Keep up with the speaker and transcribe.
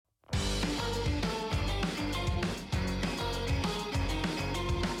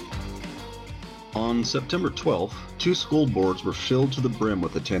On September 12th, two school boards were filled to the brim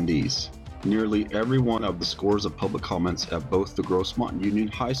with attendees. Nearly every one of the scores of public comments at both the Grossmont Union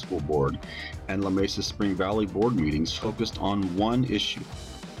High School Board and Mesa-Spring Valley Board meetings focused on one issue: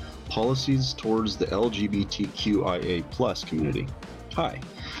 policies towards the Lgbtqia+ community. Hi,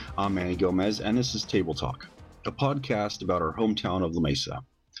 I'm Manny Gomez, and this is Table Talk, a podcast about our hometown of La Mesa.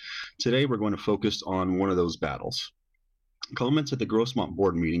 Today, we're going to focus on one of those battles. Comments at the Grossmont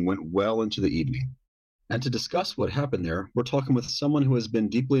board meeting went well into the evening. And to discuss what happened there, we're talking with someone who has been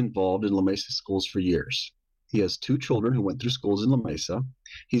deeply involved in La Mesa schools for years. He has two children who went through schools in La Mesa.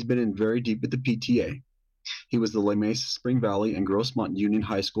 He's been in very deep with the PTA. He was the Mesa-Spring Valley and Grossmont Union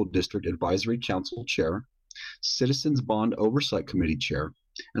High School District Advisory Council Chair, Citizens Bond Oversight Committee Chair,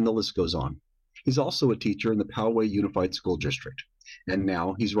 and the list goes on. He's also a teacher in the Poway Unified School District, and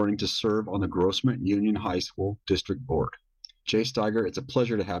now he's running to serve on the Grossmont Union High School District Board. Jay Steiger, it's a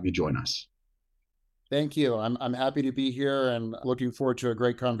pleasure to have you join us. Thank you. I'm happy to be here and looking forward to a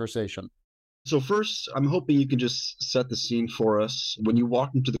great conversation. So first, I'm hoping you can just set the scene for us. When you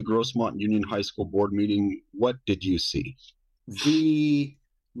walked into the Grossmont Union High School board meeting, what did you see? The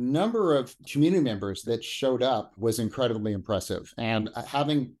number of community members that showed up was incredibly impressive. And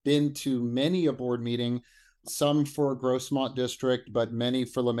having been to many a board meeting, some for Grossmont District, but many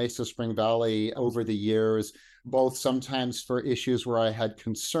for La Mesa-Spring Valley over the years, both sometimes for issues where I had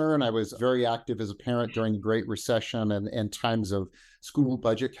concern. I was very active as a parent during the Great Recession and times of school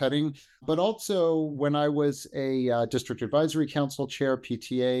budget cutting, but also when I was a district advisory council chair,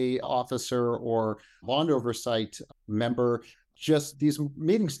 PTA officer, or bond oversight member. Just these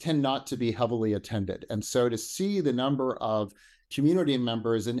meetings tend not to be heavily attended. And so to see the number of community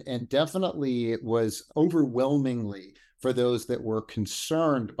members, and definitely it was overwhelmingly for those that were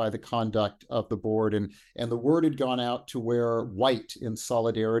concerned by the conduct of the board. And the word had gone out to wear white in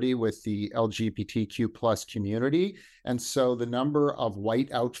solidarity with the LGBTQ+ community. And so the number of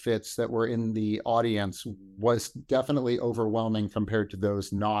white outfits that were in the audience was definitely overwhelming compared to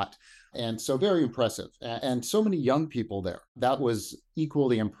those not. And so very impressive. And so many young people there. That was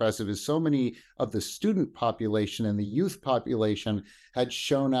equally impressive, as so many of the student population and the youth population had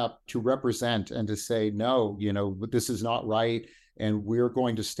shown up to represent and to say, no, this is not right. And we're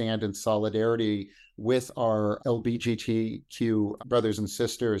going to stand in solidarity with our LGBTQ brothers and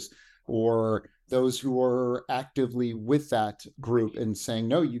sisters, or those who are actively with that group and saying,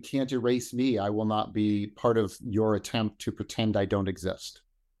 no, you can't erase me. I will not be part of your attempt to pretend I don't exist.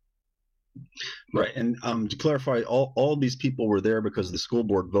 Right. And to clarify, all these people were there because the school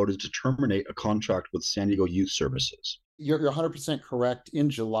board voted to terminate a contract with San Diego Youth Services. You're 100% correct. In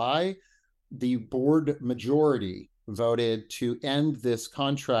July, the board majority voted to end this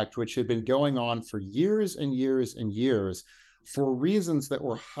contract, which had been going on for years and years and years, for reasons that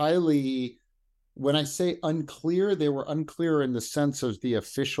were highly, when I say unclear, they were unclear in the sense of the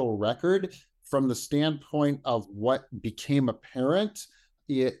official record. From the standpoint of what became apparent,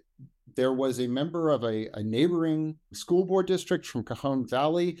 there was a member of a neighboring school board district from Cajon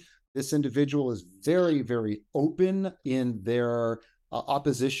Valley. This individual is very, very open in their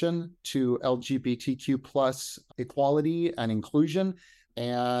opposition to LGBTQ+ equality and inclusion,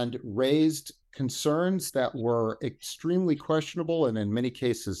 and raised concerns that were extremely questionable and in many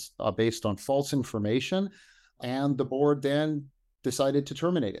cases based on false information. And the board then decided to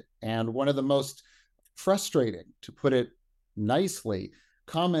terminate it. And one of the most frustrating, to put it nicely,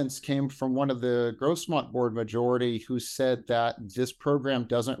 comments came from one of the Grossmont board majority, who said that this program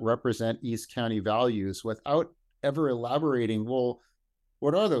doesn't represent East County values, without ever elaborating, well,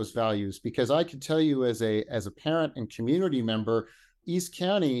 what are those values? Because I can tell you as a parent and community member, East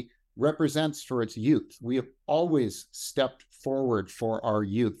County represents for its youth. We have always stepped forward for our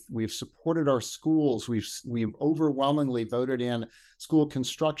youth. We've supported our schools. We've overwhelmingly voted in school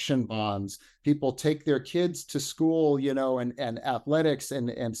construction bonds. People take their kids to school, and athletics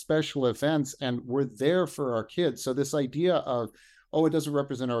and special events, and we're there for our kids. So this idea of, oh, it doesn't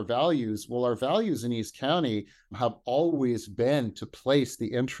represent our values. Well, our values in East County have always been to place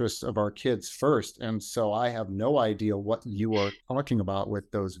the interests of our kids first. And so I have no idea what you are talking about with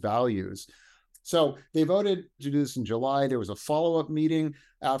those values. So they voted to do this in July. There was a follow-up meeting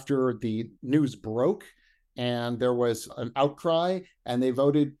after the news broke, and there was an outcry, and they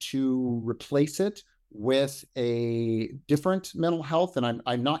voted to replace it with a different mental health. And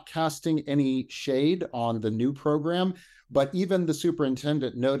I'm not casting any shade on the new program, but even the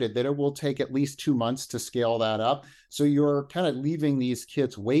superintendent noted that it will take at least 2 months to scale that up. So you're kind of leaving these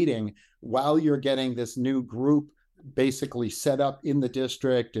kids waiting while you're getting this new group basically set up in the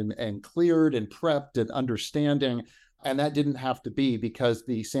district and cleared and prepped and understanding And that didn't have to be, because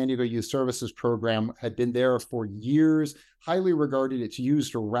the San Diego Youth Services Program had been there for years, highly regarded. It's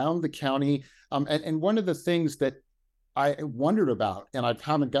used around the county. And one of the things that I wondered about, and I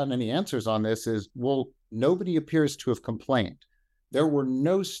haven't gotten any answers on this, is, well, nobody appears to have complained. There were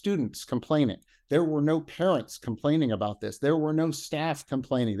no students complaining. There were no parents complaining about this. There were no staff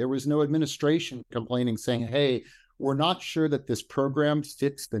complaining. There was no administration complaining, saying, hey, we're not sure that this program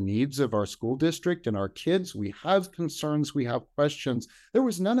fits the needs of our school district and our kids. We have concerns. We have questions. There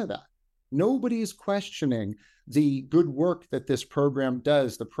was none of that. Nobody's questioning the good work that this program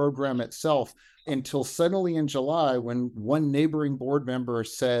does, the program itself, until suddenly in July, when one neighboring board member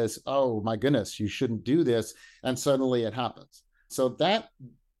says, oh my goodness, you shouldn't do this. And suddenly it happens. So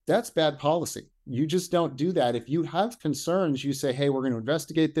that's bad policy. You just don't do that. If you have concerns, you say, hey, we're going to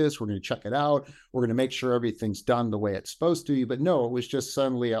investigate this. We're going to check it out. We're going to make sure everything's done the way it's supposed to. But no, it was just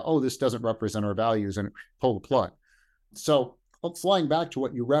suddenly, oh, this doesn't represent our values, and pull the plug. So flying back to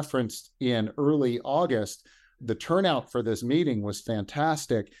what you referenced in early August, the turnout for this meeting was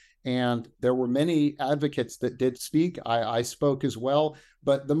fantastic. And there were many advocates that did speak. I spoke as well.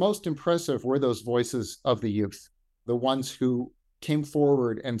 But the most impressive were those voices of the youth, the ones who came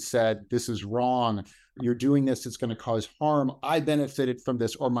forward and said, this is wrong. You're doing this. It's going to cause harm. I benefited from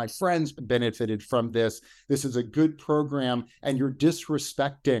this, or my friends benefited from this. This is a good program. And you're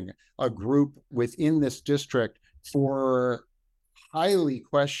disrespecting a group within this district for highly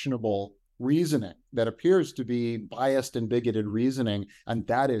questionable reasoning that appears to be biased and bigoted reasoning. And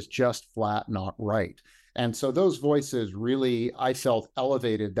that is just flat not right. And so those voices really, I felt,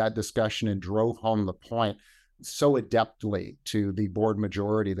 elevated that discussion and drove home the point so adeptly to the board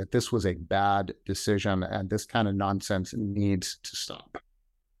majority that this was a bad decision and this kind of nonsense needs to stop.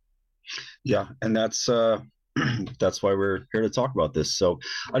 Yeah, and that's that's why we're here to talk about this. So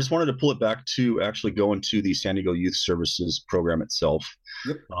I just wanted to pull it back to actually go into the San Diego Youth Services program itself.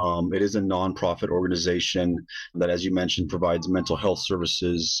 Yep. It is a nonprofit organization that, as you mentioned, provides mental health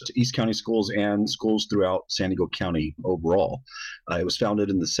services to East County schools and schools throughout San Diego County overall. It was founded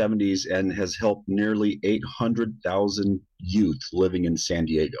in the 70s and has helped nearly 800,000 youth living in San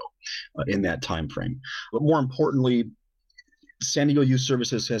Diego in that time frame. But more importantly, San Diego Youth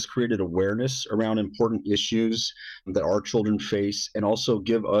Services has created awareness around important issues that our children face, and also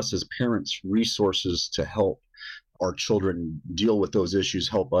give us as parents resources to help our children deal with those issues,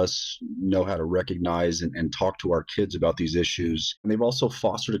 help us know how to recognize and talk to our kids about these issues. And they've also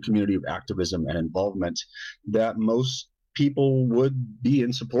fostered a community of activism and involvement that most people would be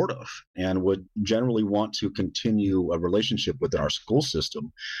in support of and would generally want to continue a relationship within our school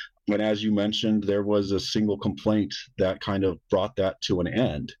system. And as you mentioned, there was a single complaint that kind of brought that to an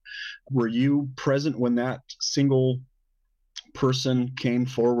end. Were you present when that single person came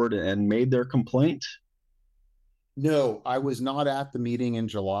forward and made their complaint? No, I was not at the meeting in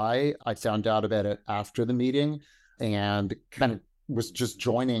July. I found out about it after the meeting and kind of was just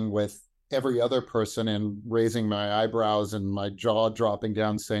joining with every other person and raising my eyebrows and my jaw dropping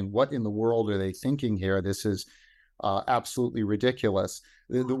down, saying, what in the world are they thinking here? This is absolutely ridiculous.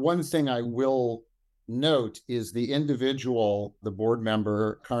 The one thing I will note is the individual, the board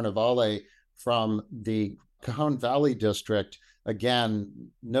member, Carnevale, from the Cajon Valley district, again,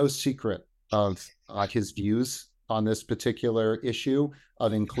 no secret of his views on this particular issue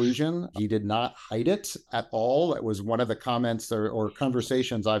of inclusion. He did not hide it at all. It was one of the comments or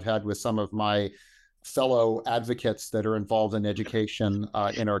conversations I've had with some of my fellow advocates that are involved in education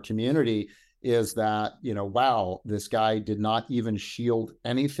in our community, is that, wow, this guy did not even shield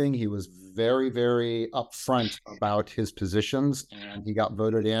anything. He was very, very upfront about his positions, and he got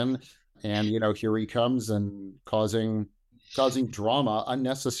voted in. And, here he comes and causing drama,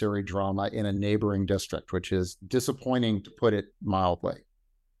 unnecessary drama in a neighboring district, which is disappointing, to put it mildly.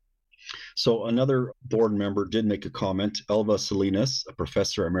 So another board member did make a comment. Elva Salinas, a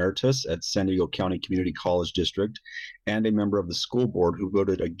professor emeritus at San Diego County Community College District and a member of the school board who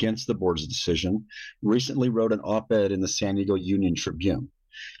voted against the board's decision, recently wrote an op-ed in the San Diego Union Tribune.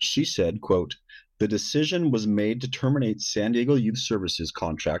 She said, quote, "The decision was made to terminate San Diego Youth Services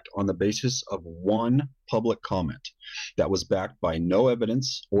contract on the basis of one public comment that was backed by no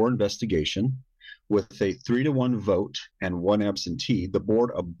evidence or investigation. With a 3-1 vote and one absentee, the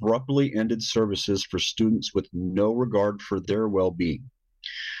board abruptly ended services for students with no regard for their well-being."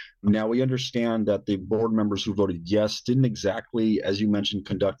 Now, we understand that the board members who voted yes didn't exactly, as you mentioned,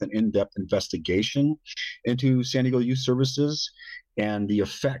 conduct an in-depth investigation into San Diego Youth Services and the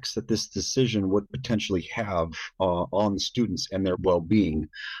effects that this decision would potentially have on students and their well-being.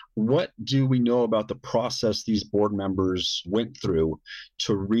 What do we know about the process these board members went through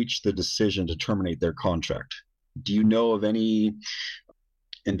to reach the decision to terminate their contract? Do you know of any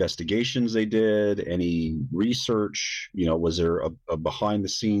investigations they did, any research? Was there a behind the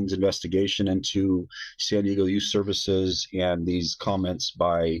scenes investigation into San Diego Youth Services and these comments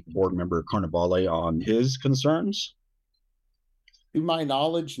by board member Carnevale on his concerns? To my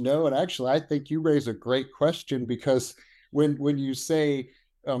knowledge, no. And actually, I think you raise a great question, because when you say,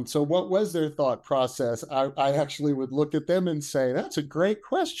 so what was their thought process? I actually would look at them and say, that's a great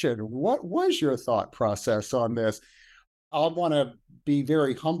question. What was your thought process on this? I want to be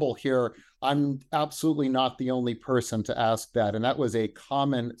very humble here. I'm absolutely not the only person to ask that. And that was a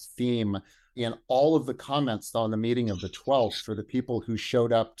common theme in all of the comments on the meeting of the 12th for the people who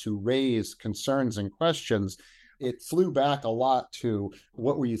showed up to raise concerns and questions. It flew back a lot to,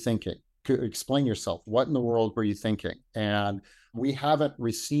 what were you thinking? Explain yourself. What in the world were you thinking? And we haven't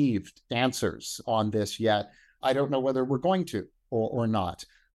received answers on this yet. I don't know whether we're going to or not.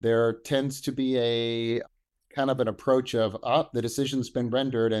 There tends to be a kind of an approach of, the decision's been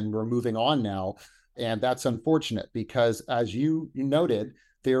rendered and we're moving on now. And that's unfortunate, because as you noted,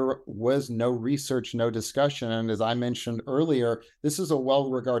 there was no research, no discussion. And as I mentioned earlier, this is a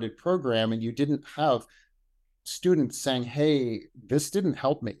well-regarded program, and you didn't have students saying, hey, this didn't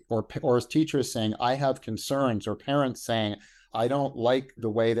help me, or teachers saying, I have concerns, or parents saying, I don't like the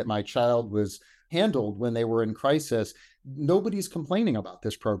way that my child was handled when they were in crisis. Nobody's complaining about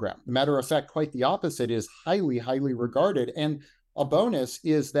this program. Matter of fact, quite the opposite, is highly, highly regarded. And a bonus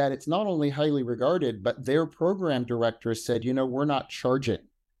is that it's not only highly regarded, but their program director said, we're not charging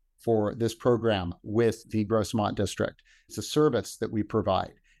for this program with the Grossmont district. It's a service that we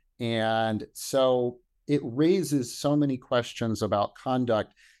provide. And so it raises so many questions about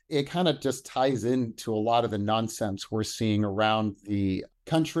conduct. It kind of just ties into a lot of the nonsense we're seeing around the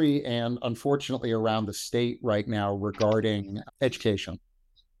country and unfortunately around the state right now regarding education.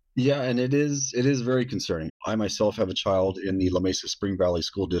 Yeah, and it is very concerning. I myself have a child in the Mesa-Spring Valley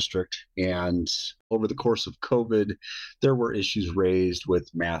School District, and over the course of COVID, there were issues raised with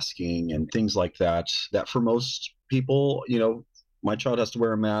masking and things like that, that for most people, my child has to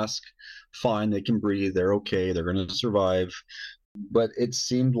wear a mask, fine, they can breathe, they're okay, they're going to survive. But it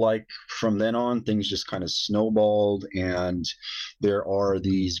seemed like from then on, things just kind of snowballed, and there are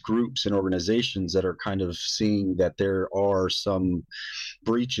these groups and organizations that are kind of seeing that there are some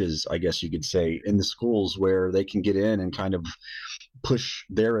breaches, I guess you could say, in the schools where they can get in and kind of push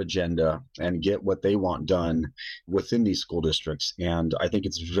their agenda and get what they want done within these school districts. And I think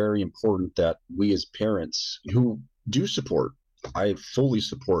it's very important that we as parents who do support, I fully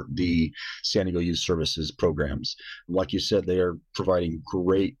support the San Diego Youth Services programs. Like you said, they are providing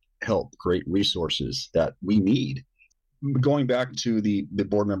great help, great resources that we need. Going back to the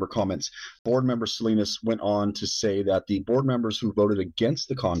board member comments, board member Salinas went on to say that the board members who voted against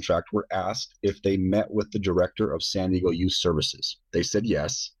the contract were asked if they met with the director of San Diego Youth Services. They said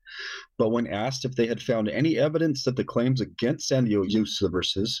yes. But when asked if they had found any evidence that the claims against San Diego Youth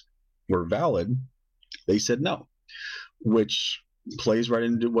Services were valid, they said no, which plays right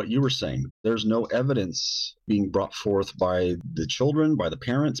into what you were saying. There's no evidence being brought forth by the children, by the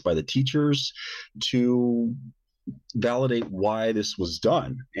parents, by the teachers to validate why this was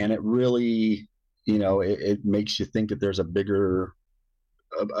done. And it really, it makes you think that there's a bigger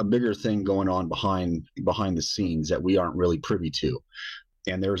thing going on behind the scenes that we aren't really privy to.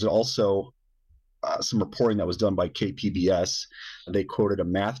 And there's also some reporting that was done by KPBS. They quoted a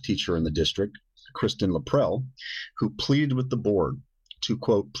math teacher in the district, Kristen Laprelle, who pleaded with the board to,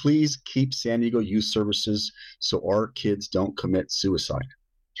 quote, please keep San Diego Youth Services so our kids don't commit suicide.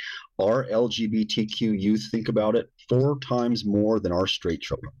 Our LGBTQ youth think about it 4 times more than our straight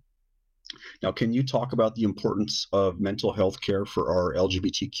children. Now, can you talk about the importance of mental health care for our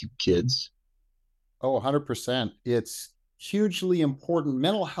LGBTQ kids? Oh, 100%. It's hugely important.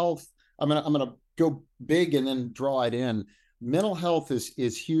 Mental health, I'm gonna go big and then draw it in. Mental health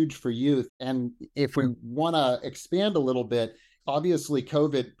is huge for youth. And if we want to expand a little bit, obviously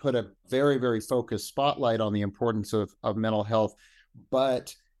COVID put a very, very focused spotlight on the importance of mental health.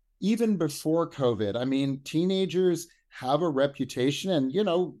 But even before COVID, teenagers have a reputation, and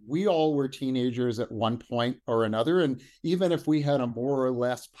we all were teenagers at one point or another, and even if we had a more or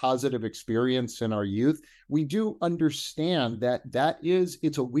less positive experience in our youth, we do understand that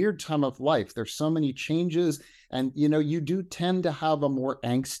it's a weird time of life. There's so many changes, and you do tend to have a more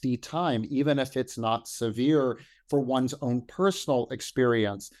angsty time, even if it's not severe for one's own personal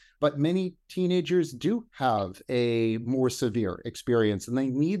experience. But many teenagers do have a more severe experience, and they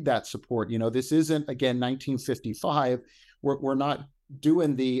need that support. This isn't, again, 1955. We're not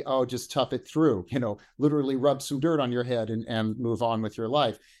doing just tough it through, literally rub some dirt on your head and move on with your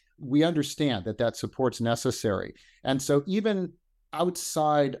life. we understand that that support's necessary. And so even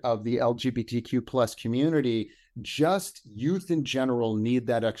outside of the LGBTQ plus community, just youth in general need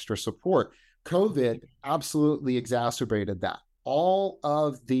that extra support. COVID absolutely exacerbated that. All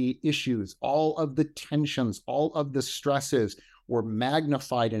of the issues, all of the tensions, all of the stresses were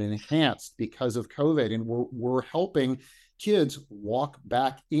magnified and enhanced because of COVID. And we're helping kids walk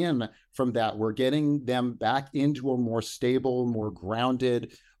back in from that. We're getting them back into a more stable, more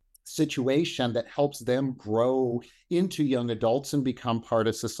grounded situation that helps them grow into young adults and become part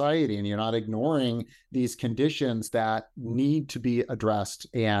of society. And you're not ignoring these conditions that need to be addressed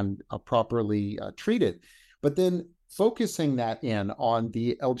and properly treated. But then focusing that in on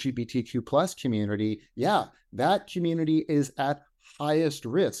the LGBTQ plus community, yeah, that community is at highest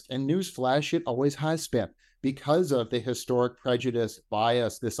risk. And newsflash, it always has been, because of the historic prejudice,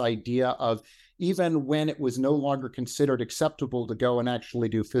 bias, this idea of even when it was no longer considered acceptable to go and actually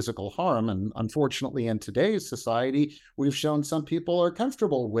do physical harm. And unfortunately, in today's society, we've shown some people are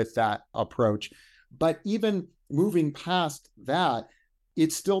comfortable with that approach. But even moving past that,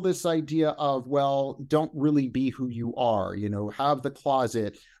 it's still this idea of, well, don't really be who you are, have the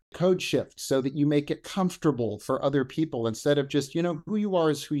closet, code shift so that you make it comfortable for other people instead of just, who you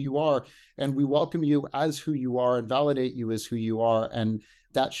are is who you are. And we welcome you as who you are and validate you as who you are. And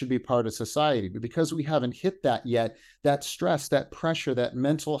that should be part of society. But because we haven't hit that yet, that stress, that pressure, that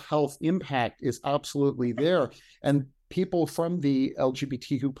mental health impact is absolutely there. And people from the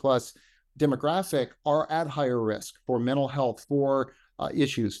LGBTQ plus demographic are at higher risk for mental health, for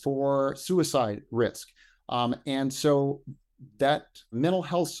issues, for suicide risk. And so that mental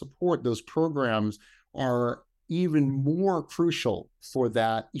health support, those programs are even more crucial for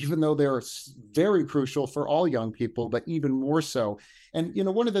that, even though they're very crucial for all young people, but even more so. And,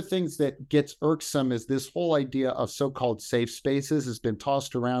 one of the things that gets irksome is this whole idea of so-called safe spaces has been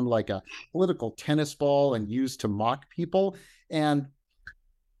tossed around like a political tennis ball and used to mock people. And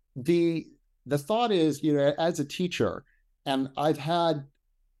the thought is, as a teacher, and I've had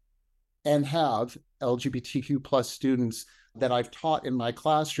and have LGBTQ plus students that I've taught in my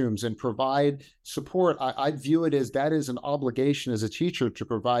classrooms and provide support, I view it as that is an obligation as a teacher to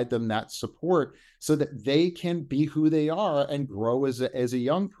provide them that support so that they can be who they are and grow as a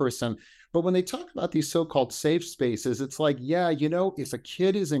young person. But when they talk about these so-called safe spaces, it's like, yeah, if a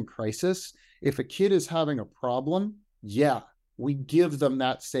kid is in crisis, if a kid is having a problem, yeah, we give them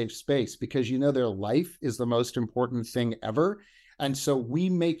that safe space because, their life is the most important thing ever. And so we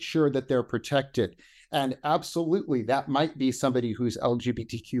make sure that they're protected. And absolutely, that might be somebody who's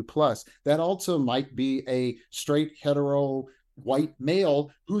LGBTQ plus. That also might be a straight, hetero, white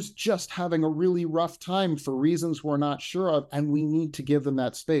male who's just having a really rough time for reasons we're not sure of. And we need to give them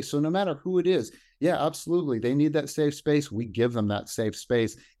that space. So no matter who it is, yeah, absolutely, they need that safe space. We give them that safe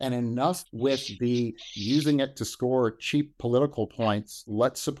space. And enough with the using it to score cheap political points.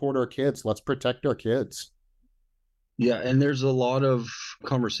 Let's support our kids. Let's protect our kids. Yeah, and there's a lot of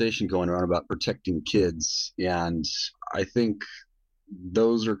conversation going around about protecting kids. And I think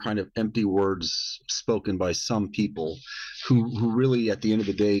those are kind of empty words spoken by some people who really, at the end of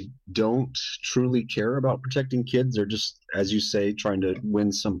the day, don't truly care about protecting kids. They're just, as you say, trying to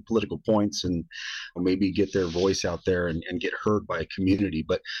win some political points and maybe get their voice out there and get heard by a community.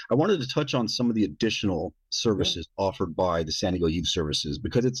 But I wanted to touch on some of the additional services offered by the San Diego Youth Services,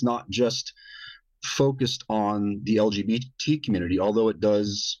 because it's not just focused on the LGBT community, although it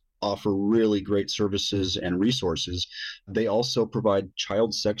does offer really great services and resources. They also provide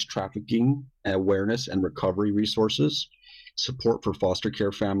child sex trafficking awareness and recovery resources, support for foster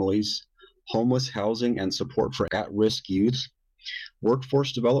care families, homeless housing and support for at-risk youth,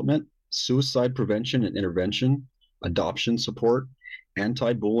 workforce development, suicide prevention and intervention, adoption support,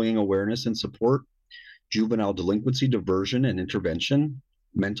 anti-bullying awareness and support, juvenile delinquency diversion and intervention,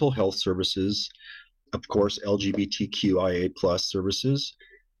 mental health services, of course, LGBTQIA plus services,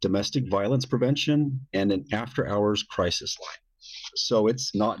 domestic violence prevention, and an after-hours crisis line. So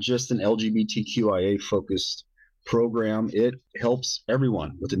it's not just an LGBTQIA focused program. It helps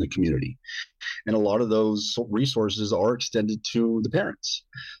everyone within the community. And a lot of those resources are extended to the parents.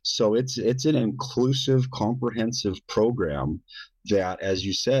 So it's an inclusive, comprehensive program that, as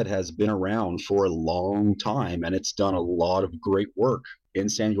you said, has been around for a long time, and it's done a lot of great work in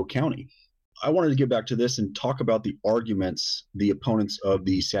San Diego County. I wanted to get back to this and talk about the arguments the opponents of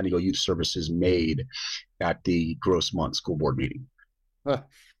the San Diego Youth Services made at the Grossmont School Board meeting.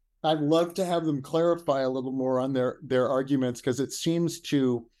 I'd love to have them clarify a little more on their arguments, because it seems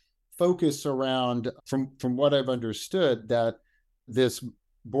to focus around, from what I've understood, that this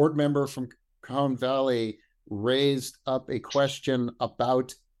board member from Cajon Valley raised up a question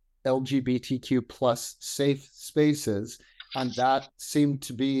about LGBTQ plus safe spaces. And that seemed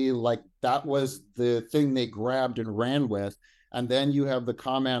to be like, that was the thing they grabbed and ran with. And then you have the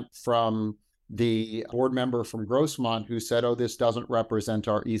comment from the board member from Grossmont who said, oh, this doesn't represent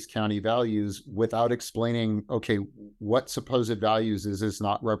our East County values, without explaining, okay, what supposed values is this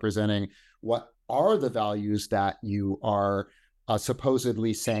not representing? What are the values that you are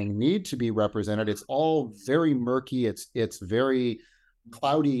supposedly saying need to be represented? It's all very murky. It's very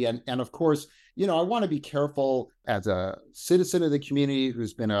cloudy. And of course, I want to be careful as a citizen of the community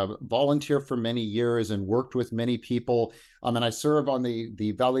who's been a volunteer for many years and worked with many people. And I serve on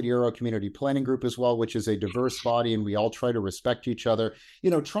the Valadiero Community Planning Group as well, which is a diverse body, and we all try to respect each other,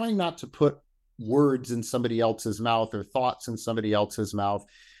 trying not to put words in somebody else's mouth or thoughts in somebody else's mouth.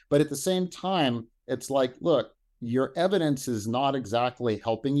 But at the same time, it's like, look, your evidence is not exactly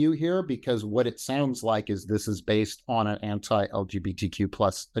helping you here, because what it sounds like is this is based on an anti-LGBTQ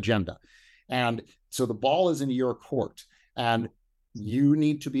plus agenda. And so the ball is in your court, and you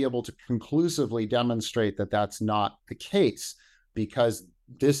need to be able to conclusively demonstrate that that's not the case, because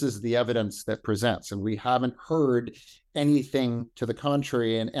this is the evidence that presents. And we haven't heard anything to the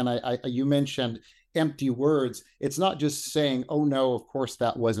contrary. And you mentioned empty words. It's not just saying, oh no, of course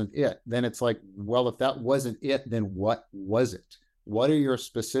that wasn't it. Then it's like, well, if that wasn't it, then what was it? What are your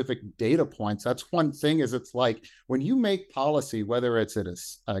specific data points? That's one thing, is it's like when you make policy, whether it's at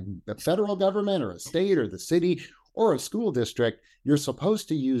a federal government or a state or the city or a school district, you're supposed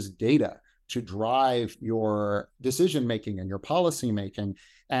to use data to drive your decision making and your policy making.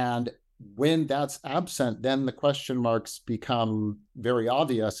 And when that's absent, then the question marks become very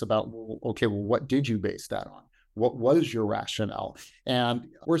obvious about, okay, well, what did you base that on? What was your rationale? And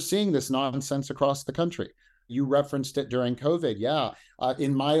we're seeing this nonsense across the country. You referenced it during COVID. Yeah.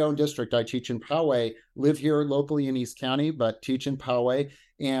 In my own district, I teach in Poway, live here locally in East County, but teach in Poway.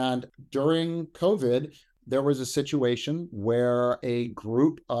 And during COVID, there was a situation where a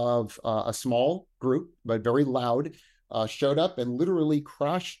group of, a small group, but very loud, showed up and literally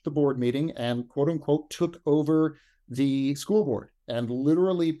crashed the board meeting and, quote unquote, took over the school board and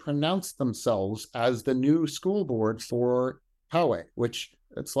literally pronounced themselves as the new school board for Poway, which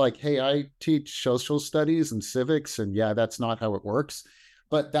it's like, hey, I teach social studies and civics, and yeah, that's not how it works.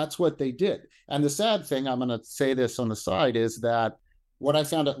 But that's what they did. And the sad thing, I'm going to say this on the side, is that what I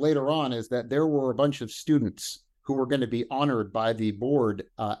found out later on is that there were a bunch of students who were going to be honored by the board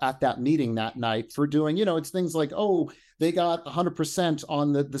at that meeting that night for doing, it's things like, oh, they got 100%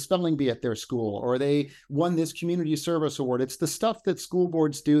 on the spelling bee at their school, or they won this community service award. It's the stuff that school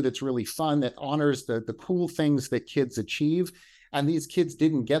boards do that's really fun, that honors the cool things that kids achieve. And these kids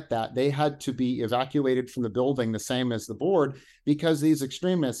didn't get that. They had to be evacuated from the building, the same as the board, because these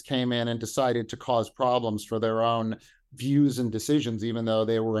extremists came in and decided to cause problems for their own views and decisions, even though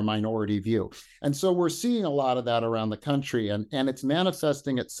they were a minority view. And so we're seeing a lot of that around the country, and it's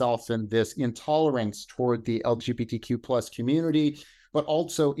manifesting itself in this intolerance toward the LGBTQ plus community, but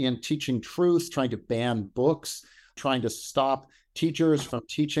also in teaching truth, trying to ban books, trying to stop teachers from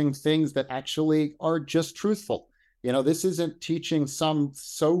teaching things that actually are just truthful. This isn't teaching some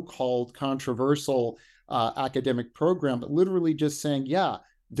so-called controversial academic program, but literally just saying, yeah,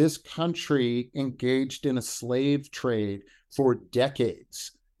 this country engaged in a slave trade for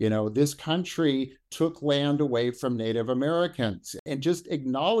decades. This country took land away from Native Americans, and just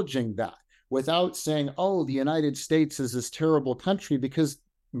acknowledging that without saying, oh, the United States is this terrible country, because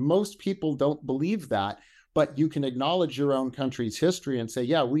most people don't believe that. But you can acknowledge your own country's history and say,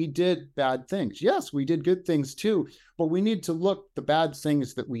 yeah, we did bad things. Yes, we did good things too, but we need to look the bad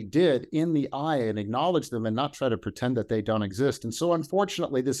things that we did in the eye and acknowledge them, and not try to pretend that they don't exist. And so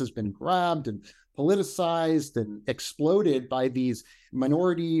unfortunately, this has been grabbed and politicized and exploded by these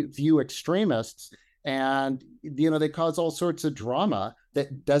minority view extremists. And, they cause all sorts of drama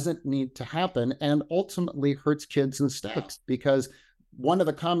that doesn't need to happen, and ultimately hurts kids and staff. Because one of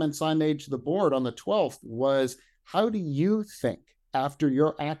the comments I made to the board on the 12th was, how do you think, after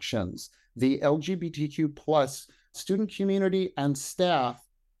your actions, the LGBTQ plus student community and staff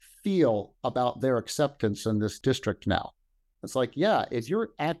feel about their acceptance in this district now? It's like, yeah, if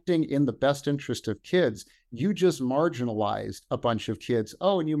you're acting in the best interest of kids, you just marginalized a bunch of kids.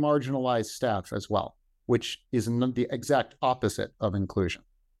 Oh, and you marginalized staff as well, which is the exact opposite of inclusion.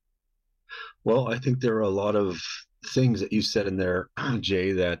 Well, I think there are a lot of things that you said in there,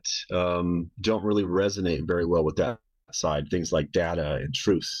 Jay, that don't really resonate very well with that side. Things like data and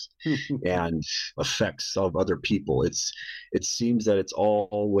truth and effects of other people. It seems that it's all,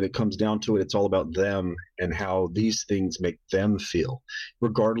 when it comes down to it, it's all about them and how these things make them feel,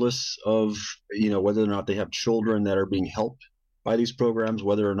 regardless of whether or not they have children that are being helped by these programs,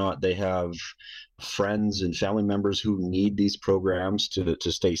 whether or not they have friends and family members who need these programs to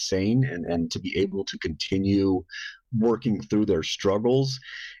stay sane and to be able to continue working through their struggles.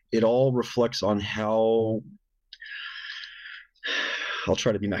 It all reflects on how, I'll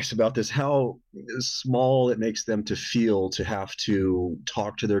try to be nice about this, how small it makes them to feel to have to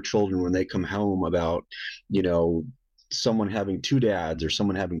talk to their children when they come home about, you know, someone having two dads or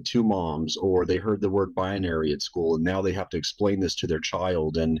someone having two moms, or they heard the word binary at school and now they have to explain this to their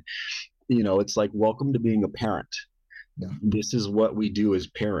child. And, it's like, welcome to being a parent. Yeah. This is what we do as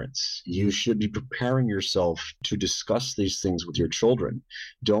parents. You should be preparing yourself to discuss these things with your children.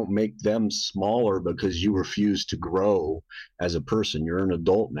 Don't make them smaller because you refuse to grow as a person. You're an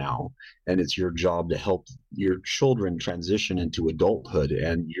adult now, and it's your job to help your children transition into adulthood.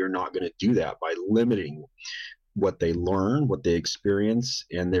 And you're not going to do that by limiting what they learn, what they experience,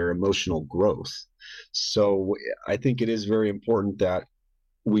 and their emotional growth. So I think it is very important that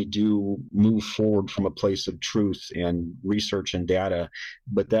we do move forward from a place of truth and research and data,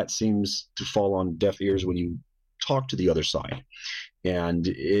 but that seems to fall on deaf ears when you talk to the other side. And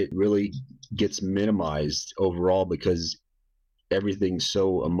it really gets minimized overall because everything's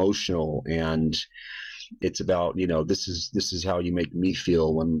so emotional, and it's about, this is how you make me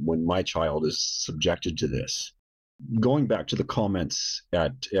feel when my child is subjected to this. Going back to the comments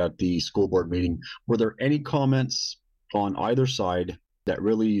at the school board meeting, were there any comments on either side that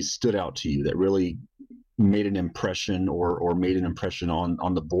really stood out to you, that really made an impression or made an impression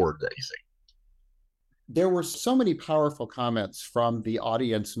on the board, that you think? There were so many powerful comments from the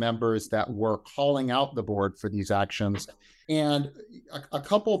audience members that were calling out the board for these actions. And a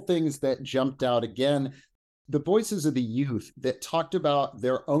couple of things that jumped out again, the voices of the youth that talked about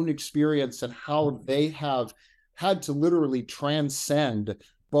their own experience and how they have had to literally transcend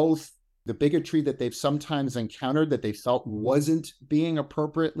both the bigotry that they've sometimes encountered that they felt wasn't being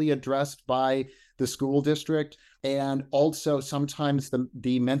appropriately addressed by the school district, and also sometimes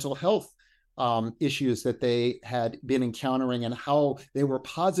the mental health issues that they had been encountering and how they were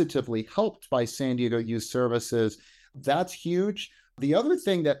positively helped by San Diego Youth Services. That's huge. The other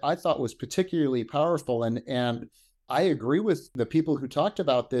thing that I thought was particularly powerful, and I agree with the people who talked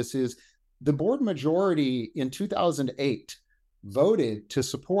about this, is the board majority in 2008 voted to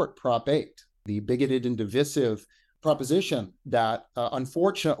support Prop 8, the bigoted and divisive proposition that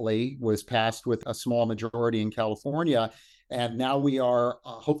unfortunately was passed with a small majority in California. And now we are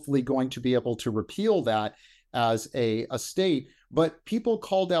hopefully going to be able to repeal that as a state. But people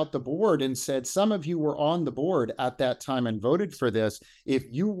called out the board and said, some of you were on the board at that time and voted for this. If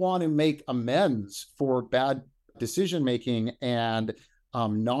you want to make amends for bad decision-making and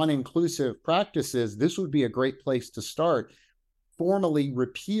non-inclusive practices, this would be a great place to start. Formally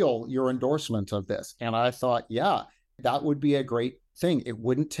repeal your endorsement of this. And I thought, yeah, that would be a great thing. It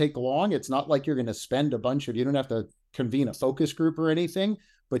wouldn't take long. It's not like you're going to spend you don't have to convene a focus group or anything,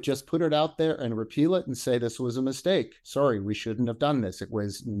 but just put it out there and repeal it and say, this was a mistake. Sorry, we shouldn't have done this. It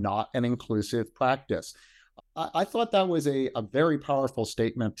was not an inclusive practice. I thought that was a very powerful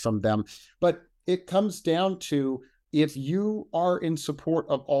statement from them. But it comes down to, if you are in support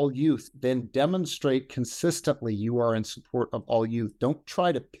of all youth, then demonstrate consistently you are in support of all youth. Don't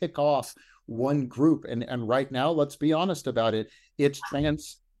try to pick off one group. And right now, let's be honest about it, it's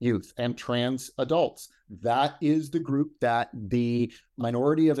trans youth and trans adults. That is the group that the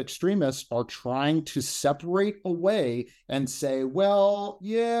minority of extremists are trying to separate away and say, well,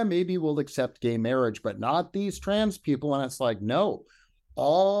 yeah, maybe we'll accept gay marriage, but not these trans people. And it's like, no,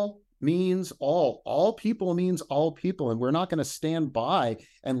 all means all people means all people. And we're not going to stand by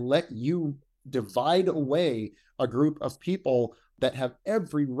and let you divide away a group of people that have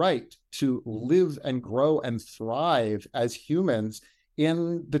every right to live and grow and thrive as humans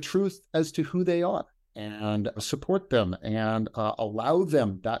in the truth as to who they are, and support them and allow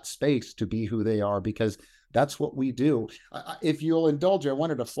them that space to be who they are, because that's what we do. If you'll indulge, I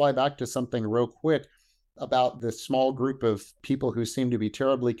wanted to fly back to something real quick about the small group of people who seem to be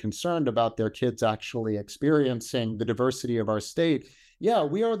terribly concerned about their kids actually experiencing the diversity of our state. Yeah,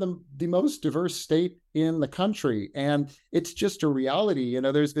 we are the most diverse state in the country. And it's just a reality.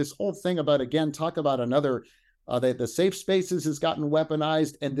 There's this whole thing about, again, talk about another, the safe spaces has gotten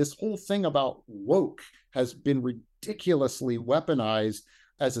weaponized. And this whole thing about woke has been ridiculously weaponized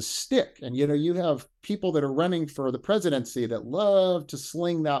as a stick. And, you have people that are running for the presidency that love to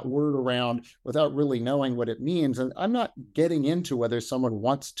sling that word around without really knowing what it means. And I'm not getting into whether someone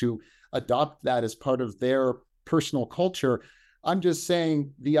wants to adopt that as part of their personal culture. I'm just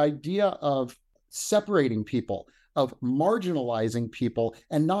saying the idea of separating people, of marginalizing people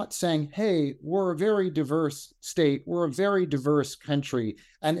and not saying, hey, we're a very diverse state, we're a very diverse country,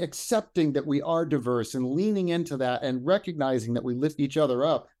 and accepting that we are diverse and leaning into that and recognizing that we lift each other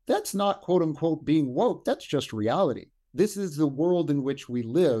up. That's not quote unquote being woke. That's just reality. This is the world in which we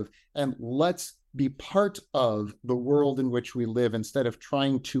live, and let's be part of the world in which we live instead of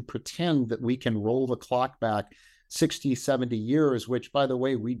trying to pretend that we can roll the clock back 60, 70 years, which, by the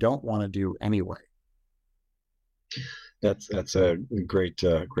way, we don't want to do anyway. That's a great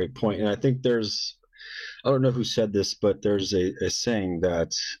point. And I think I don't know who said this, but there's a saying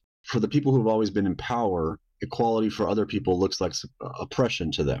that for the people who've always been in power, equality for other people looks like oppression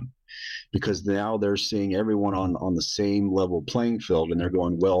to them, because now they're seeing everyone on the same level playing field, and they're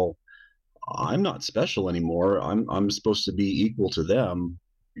going, well, I'm not special anymore. I'm supposed to be equal to them.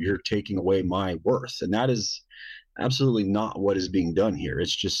 You're taking away my worth. And that is absolutely not what is being done here.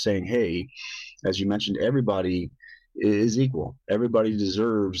 It's just saying, hey, as you mentioned, everybody is equal. Everybody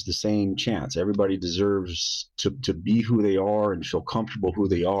deserves the same chance. Everybody deserves to be who they are and feel comfortable who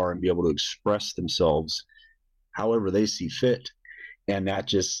they are and be able to express themselves however they see fit. And that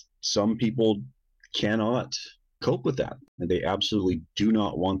just, some people cannot cope with that. And they absolutely do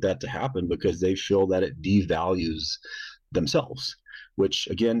not want that to happen because they feel that it devalues themselves, which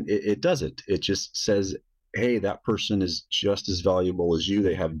again, it doesn't. It just says, hey, that person is just as valuable as you.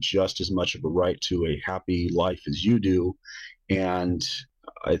 They have just as much of a right to a happy life as you do. And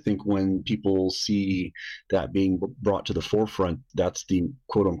I think when people see that being brought to the forefront, that's the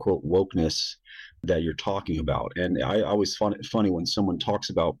quote unquote wokeness that you're talking about. And I always find it funny when someone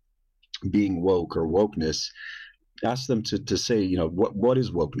talks about being woke or wokeness. Ask them to say, what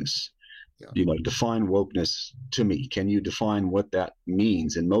is wokeness? Yeah. Define wokeness to me. Can you define what that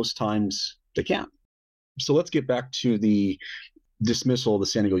means? And most times they can't. So let's get back to the dismissal of the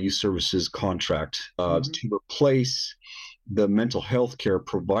San Diego Youth Services contract to replace the mental health care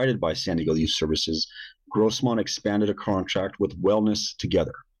provided by San Diego Youth Services. Grossmont expanded a contract with Wellness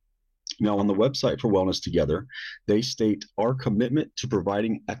Together. Now, on the website for Wellness Together, they state our commitment to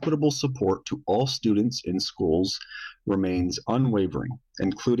providing equitable support to all students in schools remains unwavering,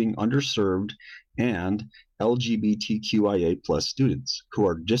 including underserved and LGBTQIA plus students who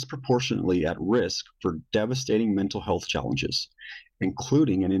are disproportionately at risk for devastating mental health challenges,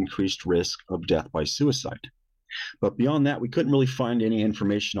 including an increased risk of death by suicide. But beyond that, we couldn't really find any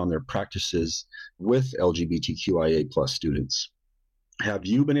information on their practices with LGBTQIA plus students. Have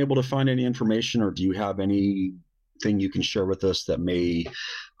you been able to find any information, or do you have anything you can share with us that may,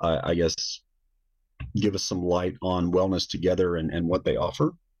 I guess, give us some light on Wellness Together and what they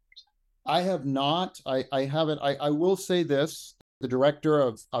offer? I have not. I haven't. I will say this. The director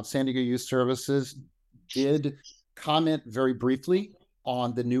of San Diego Youth Services did comment very briefly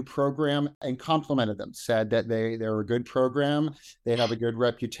on the new program and complimented them, said that they're a good program. They have a good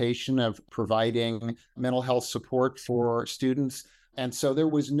reputation of providing mental health support for students. And so there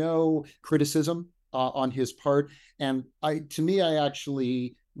was no criticism on his part. And to me, I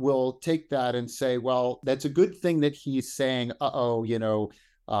actually will take that and say, well, that's a good thing that he's saying,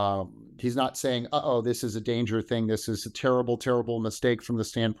 he's not saying, this is a danger thing. This is a terrible, terrible mistake from the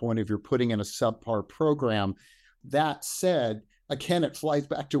standpoint of you're putting in a subpar program. That said, again, it flies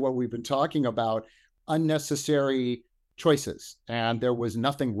back to what we've been talking about, unnecessary choices. And there was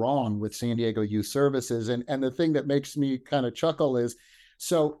nothing wrong with San Diego Youth Services. And the thing that makes me kind of chuckle is,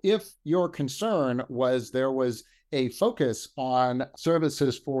 so if your concern was there was a focus on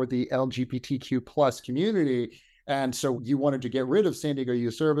services for the LGBTQ plus community, and so you wanted to get rid of San Diego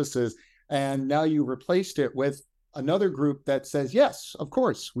Youth Services, and now you replaced it with another group that says, yes, of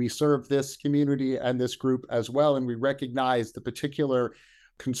course, we serve this community and this group as well, and we recognize the particular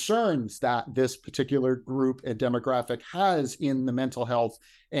concerns that this particular group and demographic has in the mental health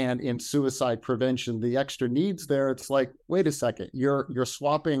and in suicide prevention, the extra needs there. It's like, wait a second, you're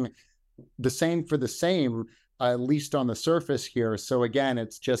swapping the same for the same, at least on the surface here. So again,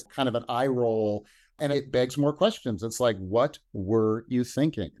 it's just kind of an eye roll, and it begs more questions. It's like, what were you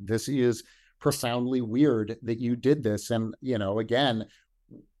thinking? This is profoundly weird that you did this. And, again,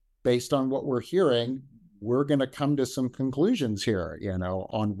 based on what we're hearing, we're going to come to some conclusions here,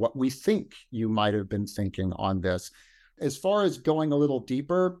 on what we think you might have been thinking on this. As far as going a little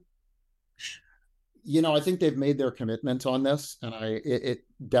deeper, I think they've made their commitment on this, and it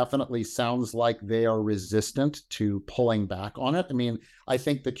definitely sounds like they are resistant to pulling back on it. I mean, I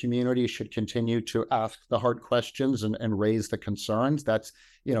think the community should continue to ask the hard questions and raise the concerns. That's,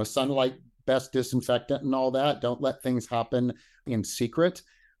 sunlight, best disinfectant and all that. Don't let things happen in secret.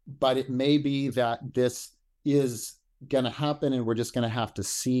 But it may be that this is going to happen, and we're just going to have to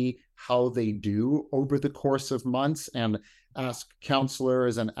see how they do over the course of months, and ask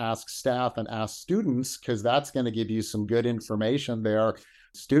counselors and ask staff and ask students, because that's going to give you some good information there.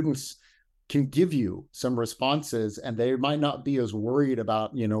 Students can give you some responses, and they might not be as worried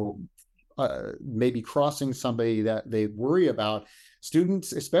about, maybe crossing somebody that they worry about.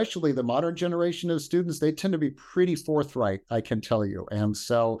 Students, especially the modern generation of students, they tend to be pretty forthright, I can tell you. And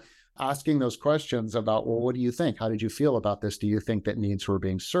so asking those questions about, well, what do you think? How did you feel about this? Do you think that needs were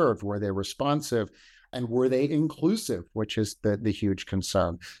being served? Were they responsive? And were they inclusive, which is the huge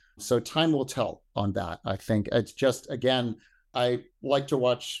concern. So time will tell on that. I think it's just, again, I like to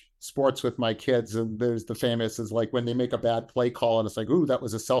watch sports with my kids, and there's the famous is like when they make a bad play call and it's like, ooh, that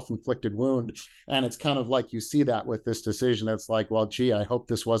was a self-inflicted wound. And it's kind of like you see that with this decision. It's like, well, gee, I hope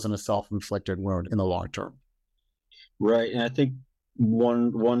this wasn't a self-inflicted wound in the long term. Right. And I think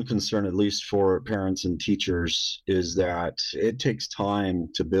one concern, at least for parents and teachers, is that it takes time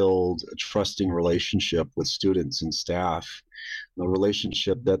to build a trusting relationship with students and staff, a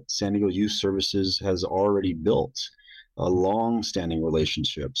relationship that San Diego Youth Services has already built, a long-standing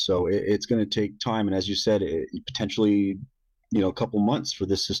relationship. So it's going to take time, and as you said, potentially, a couple months for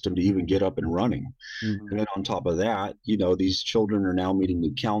this system to even get up and running. Mm-hmm. And then on top of that, these children are now meeting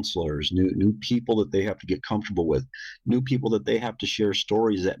new counselors, new people that they have to get comfortable with, new people that they have to share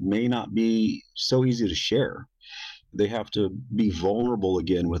stories that may not be so easy to share. They have to be vulnerable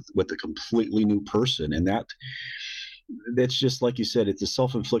again with a completely new person, and that's just like you said, it's a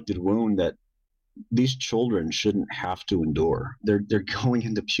self-inflicted wound that these children shouldn't have to endure. They're going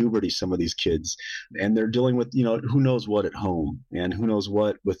into puberty, some of these kids, and they're dealing with, who knows what at home and who knows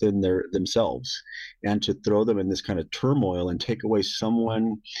what within themselves. And to throw them in this kind of turmoil and take away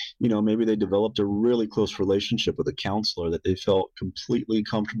someone, maybe they developed a really close relationship with a counselor that they felt completely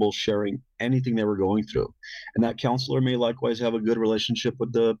comfortable sharing anything they were going through. And that counselor may likewise have a good relationship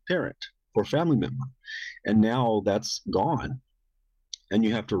with the parent or family member. And now that's gone. And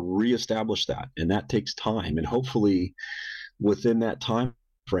you have to reestablish that, and that takes time. And hopefully within that time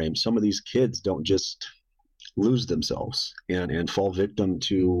frame, some of these kids don't just lose themselves and fall victim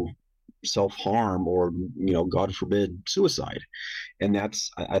to self-harm or, God forbid, suicide. And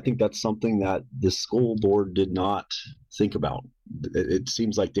I think that's something that the school board did not think about. It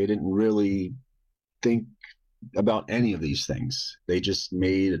seems like they didn't really think about any of these things. They just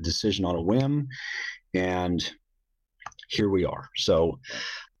made a decision on a whim, and here we are. So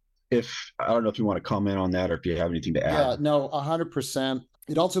I don't know if you want to comment on that or if you have anything to add. Yeah, no, 100%.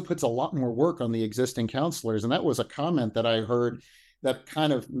 It also puts a lot more work on the existing counselors. And that was a comment that I heard that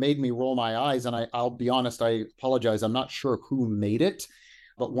kind of made me roll my eyes. And I'll be honest, I apologize. I'm not sure who made it,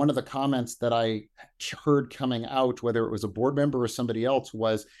 but one of the comments that I heard coming out, whether it was a board member or somebody else,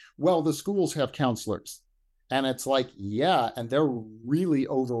 was, well, the schools have counselors. And it's like, yeah, and they're really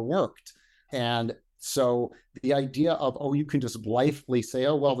overworked. And so the idea of, you can just blithely say,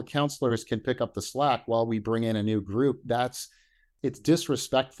 oh, well, the counselors can pick up the slack while we bring in a new group, it's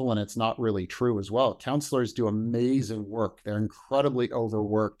disrespectful, and it's not really true as well. Counselors do amazing work. They're incredibly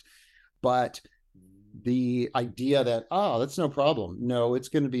overworked. But the idea that, that's no problem. No, it's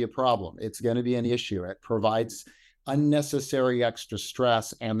going to be a problem. It's going to be an issue. It provides unnecessary extra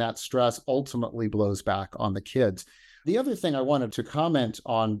stress, and that stress ultimately blows back on the kids. The other thing I wanted to comment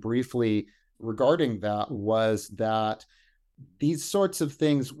on briefly regarding that was that these sorts of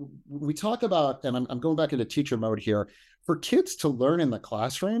things we talk about, and I'm going back into teacher mode here, for kids to learn in the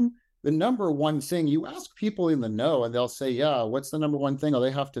classroom, the number one thing, you ask people in the know and they'll say, yeah, what's the number one thing? Oh, they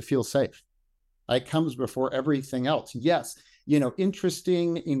have to feel safe. It comes before everything else. Yes,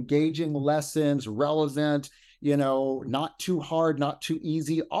 interesting, engaging lessons, relevant, not too hard, not too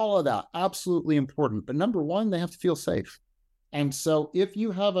easy, all of that, absolutely important. But number one, they have to feel safe. And so if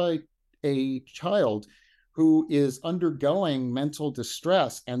you have a child who is undergoing mental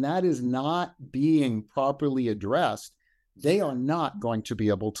distress and that is not being properly addressed, they are not going to be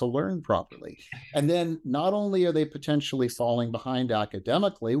able to learn properly. And then not only are they potentially falling behind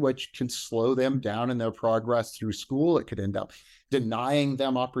academically, which can slow them down in their progress through school, it could end up denying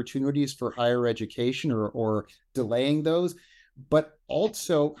them opportunities for higher education or delaying those. But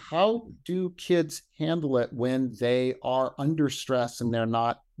also, how do kids handle it when they are under stress and they're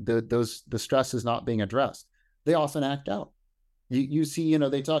not, the stress is not being addressed? They often act out. You see,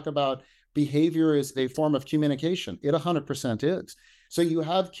 they talk about behavior is a form of communication. It 100% is. So you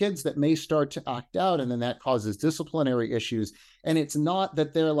have kids that may start to act out, and then that causes disciplinary issues. And it's not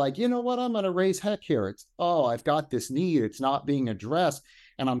that they're like, you know what, I'm going to raise heck here. It's, I've got this need. It's not being addressed,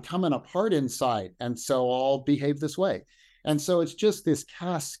 and I'm coming apart inside. And so I'll behave this way. And so it's just this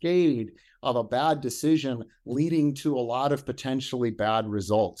cascade of a bad decision leading to a lot of potentially bad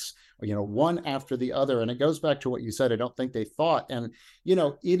results, one after the other. And it goes back to what you said. I don't think they thought. And,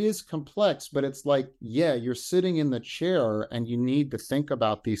 it is complex, but it's like, yeah, you're sitting in the chair and you need to think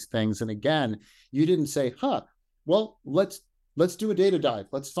about these things. And again, you didn't say, well, let's do a data dive.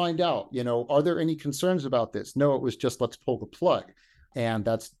 Let's find out, are there any concerns about this? No, it was just, let's pull the plug. And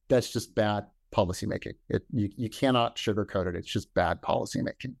that's just bad policymaking. You cannot sugarcoat it. It's just bad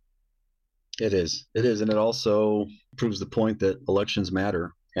policymaking. It is. And it also proves the point that elections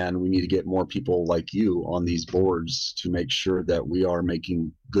matter. And we need to get more people like you on these boards to make sure that we are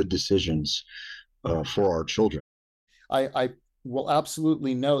making good decisions for our children. I will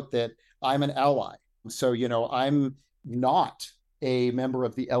absolutely note that I'm an ally. So, I'm not a member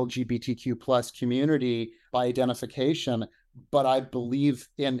of the LGBTQ plus community by identification, but I believe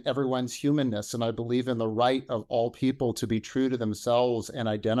in everyone's humanness, and I believe in the right of all people to be true to themselves and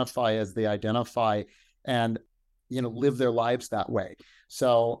identify as they identify and, live their lives that way.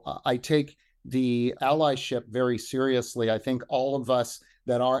 So I take the allyship very seriously. I think all of us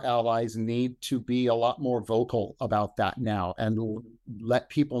that are allies need to be a lot more vocal about that now and let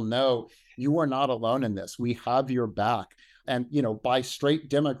people know you are not alone in this. We have your back. And, by straight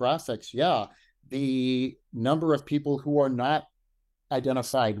demographics, the number of people who are not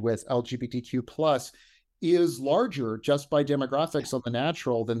identified with LGBTQ plus is larger just by demographics on the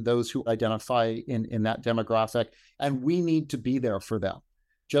natural than those who identify in that demographic. And we need to be there for them,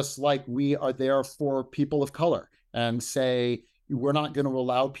 just like we are there for people of color and say, we're not going to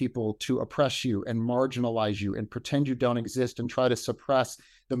allow people to oppress you and marginalize you and pretend you don't exist and try to suppress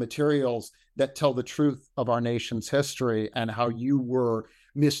the materials that tell the truth of our nation's history and how you were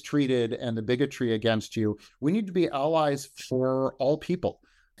mistreated and the bigotry against you. We need to be allies for all people.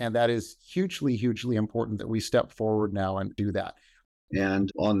 And that is hugely, hugely important that we step forward now and do that.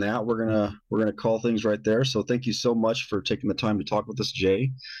 And on that, we're gonna call things right there. So thank you so much for taking the time to talk with us,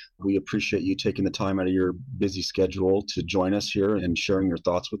 Jay. We appreciate you taking the time out of your busy schedule to join us here and sharing your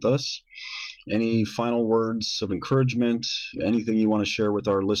thoughts with us. Any final words of encouragement? Anything you want to share with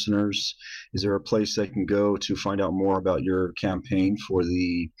our listeners? Is there a place they can go to find out more about your campaign for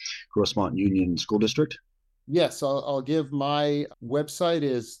the Grossmont Union School District? Yes, I'll give my website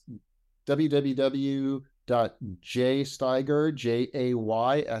is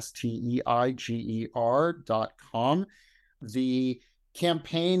www.jaysteiger.com. The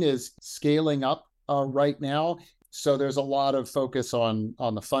campaign is scaling up right now. So there's a lot of focus on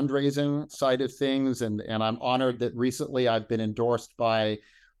the fundraising side of things. And I'm honored that recently I've been endorsed by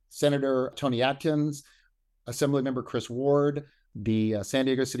Senator Tony Atkins, Assemblymember Chris Ward, the San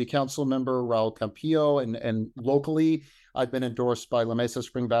Diego City Council member Raul Campillo, and locally, I've been endorsed by the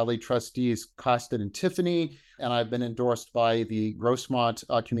Mesa-Spring Valley trustees Guhsd and Tiffany, and I've been endorsed by the Grossmont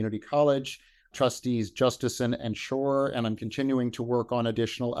Community College trustees Justison and Shore, and I'm continuing to work on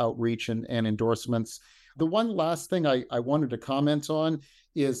additional outreach and endorsements. The one last thing I wanted to comment on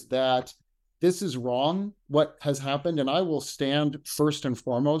is that this is wrong, what has happened, and I will stand first and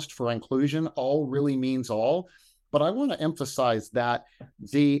foremost for inclusion. All really means all. But I want to emphasize that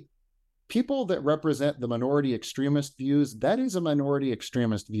the people that represent the minority extremist views, that is a minority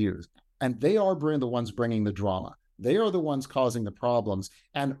extremist views. And they are the ones bringing the drama. They are the ones causing the problems.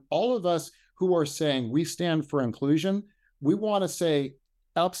 And all of us who are saying we stand for inclusion, we want to say,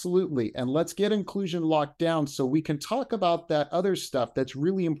 absolutely. And let's get inclusion locked down so we can talk about that other stuff that's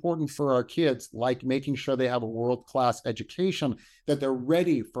really important for our kids, like making sure they have a world-class education, that they're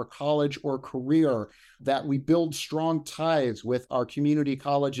ready for college or career, that we build strong ties with our community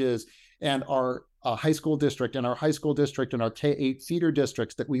colleges and our high school district and our high school district and our K-8 feeder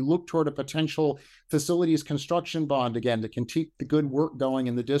districts, that we look toward a potential facilities construction bond again to keep the good work going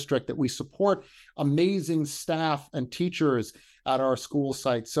in the district, that we support amazing staff and teachers at our school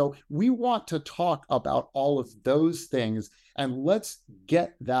sites. So we want to talk about all of those things, and let's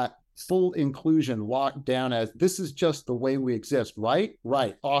get that full inclusion locked down as this is just the way we exist, right?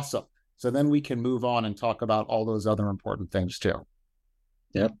 Right. Awesome. So then we can move on and talk about all those other important things too.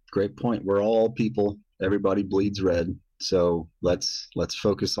 Yep. Great point. We're all people. Everybody bleeds red. So let's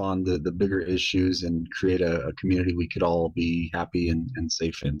focus on the bigger issues and create a community we could all be happy and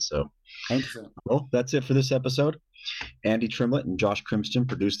safe in. So, well, that's it for this episode. Andy Trimlett and Josh Crimston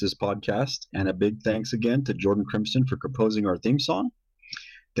produced this podcast, and a big thanks again to Jordan Crimston for composing our theme song.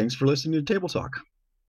 Thanks for listening to Table Talk.